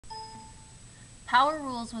Power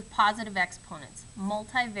rules with positive exponents.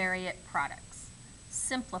 Multivariate products.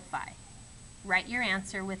 Simplify. Write your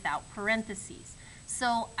answer without parentheses.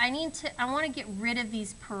 So I want to get rid of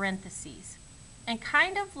these parentheses. And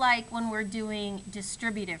kind of like when we're doing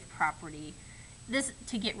distributive property,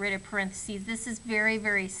 to get rid of parentheses, this is very,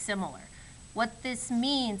 very similar. What this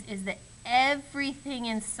means is that everything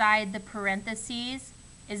inside the parentheses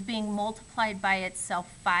is being multiplied by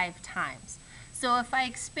itself 5 times. So if I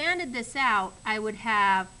expanded this out, I would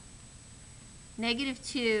have negative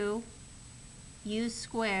 2 u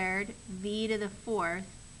squared v to the 4th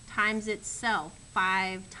times itself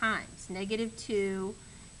 5 times. Negative 2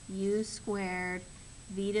 u squared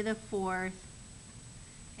v to the 4th,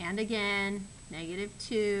 and again, negative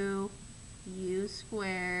 2 u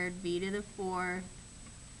squared v to the 4th,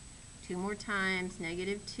 2 more times,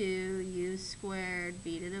 negative 2 u squared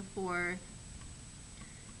v to the 4th,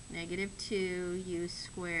 negative 2 u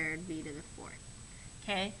squared v to the 4th.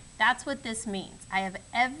 Okay, that's what this means. I have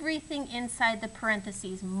everything inside the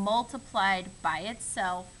parentheses multiplied by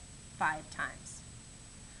itself 5 times.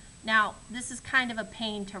 Now, this is kind of a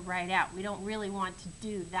pain to write out. We don't really want to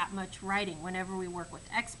do that much writing whenever we work with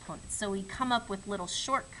exponents. So we come up with little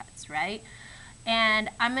shortcuts, right? And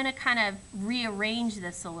I'm going to kind of rearrange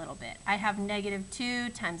this a little bit. I have negative 2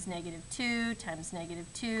 times negative 2 times negative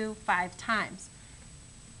 2 5 times.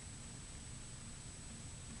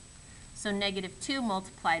 So negative 2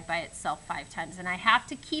 multiplied by itself 5 times. And I have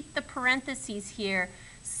to keep the parentheses here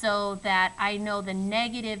so that I know the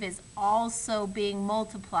negative is also being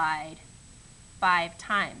multiplied 5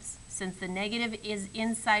 times. Since the negative is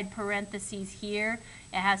inside parentheses here,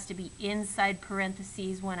 it has to be inside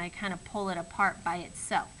parentheses when I kind of pull it apart by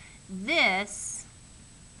itself. This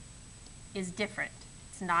is different.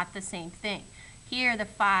 It's not the same thing. Here the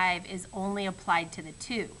 5 is only applied to the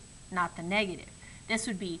 2, not the negative. This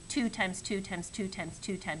would be 2 times 2 times 2 times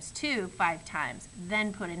 2 times 2 5 times,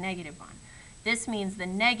 then put a negative on. This means the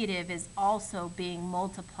negative is also being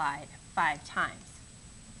multiplied 5 times.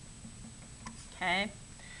 Okay?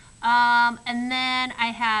 And then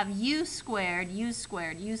I have u squared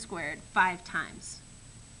 5 times.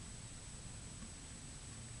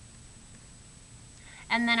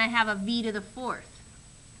 And then I have a v to the 4th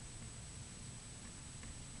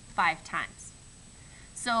 5 times.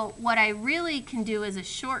 So what I really can do as a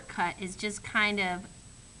shortcut is just kind of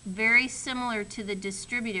very similar to the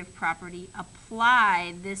distributive property,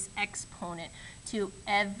 apply this exponent to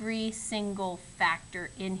every single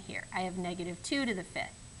factor in here. I have negative 2 to the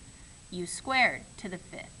 5th, u squared to the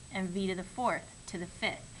 5th, and v to the 4th to the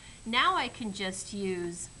 5th. Now I can just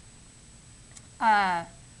use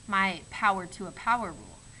my power to a power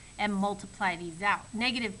rule and multiply these out.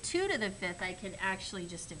 Negative 2 to the 5th I can actually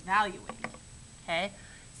just evaluate. Okay?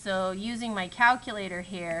 So using my calculator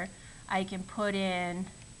here, I can put in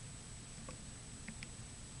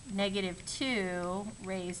negative 2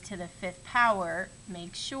 raised to the 5th power.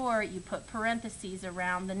 Make sure you put parentheses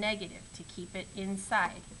around the negative to keep it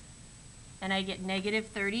inside. And I get negative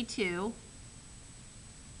 32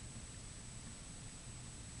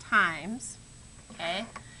 times, okay?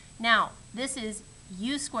 Now, this is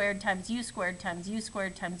u squared times u squared times u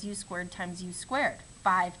squared times u squared times u squared,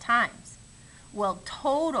 5 times. Well,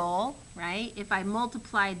 total, right, if I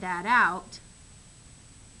multiplied that out,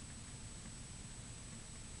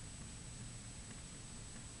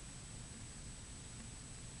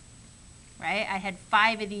 right, I had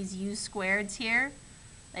 5 of these u squareds here,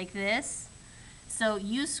 like this. So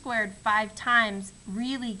u squared 5 times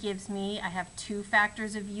really gives me, I have 2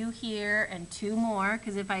 factors of u here and 2 more,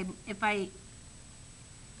 because if I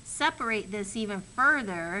separate this even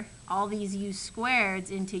further, all these u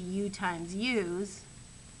squareds into u times u's,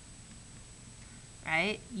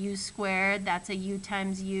 right? U squared, that's a u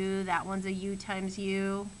times u, that one's a u times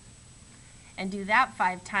u. And do that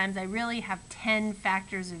 5 times, I really have 10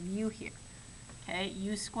 factors of u here. Okay,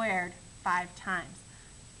 u squared 5 times.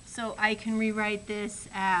 So I can rewrite this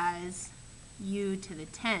as u to the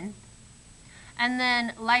 10th. And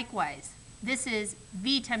then likewise, this is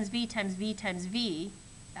v times v times v times v.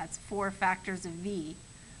 That's 4 factors of v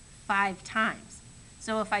 5 times.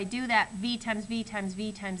 So if I do that v times v times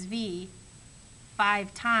v times v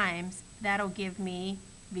 5 times, that'll give me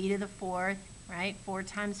v to the 4th, right? 4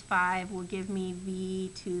 times 5 will give me v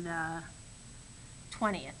to the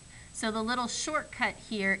 20th. So the little shortcut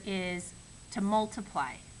here is to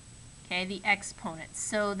multiply, okay, the exponents.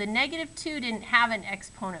 So the negative 2 didn't have an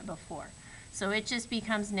exponent before. So it just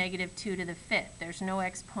becomes negative 2 to the 5th. There's no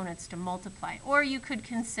exponents to multiply. Or you could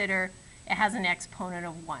consider it has an exponent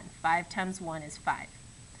of 1. 5 times 1 is 5.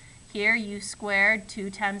 Here, u squared, 2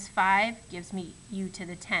 times 5 gives me u to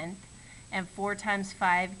the 10th. and 4 times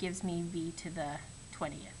 5 gives me v to the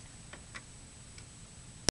 20th.